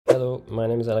Hello, my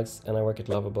name is Alex and I work at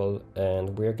Lovable,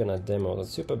 and we're gonna demo the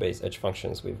Supabase edge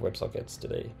functions with WebSockets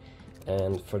today.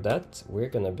 And for that, we're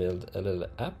gonna build a little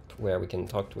app where we can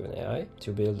talk to an AI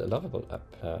to build a Lovable app.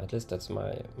 At least that's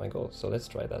my goal. So let's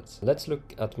try that. Let's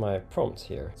look at my prompt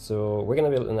here. So we're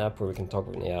gonna build an app where we can talk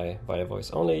with an AI via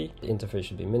voice only. The interface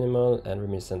should be minimal and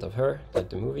reminiscent of Her, like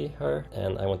the movie Her.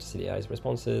 And I want to see the AI's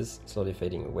responses slowly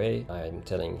fading away. I'm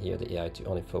telling here the AI to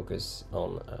only focus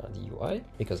on the UI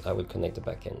because I will connect the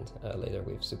backend later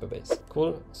with Supabase.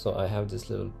 Cool. So I have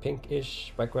this little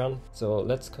pinkish background. So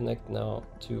let's connect now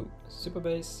to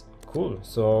Supabase. Cool,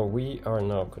 so we are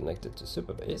now connected to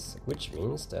Supabase, which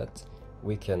means that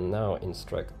we can now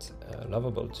instruct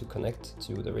Lovable to connect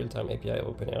to the real-time API of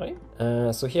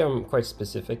OpenAI. So here I'm quite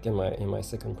specific in my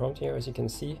second prompt here, as you can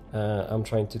see. I'm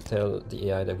trying to tell the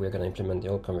AI that we're going to implement the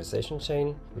whole conversation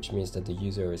chain, which means that the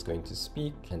user is going to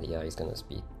speak and the AI is going to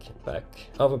speak back.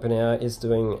 OpenAI is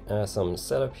doing some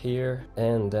setup here,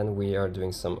 and then we are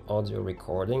doing some audio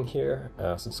recording here.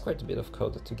 So it's quite a bit of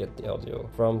code to get the audio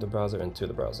from the browser and to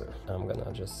the browser. I'm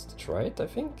gonna just try it, I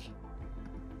think.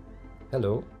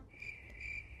 Hello.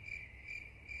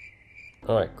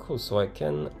 Alright, cool. So I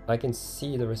can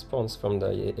see the response from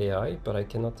the AI, but I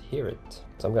cannot hear it.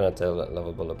 So I'm gonna tell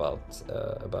Lovable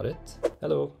about it.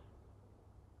 Hello.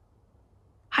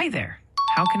 Hi there.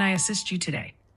 How can I assist you today?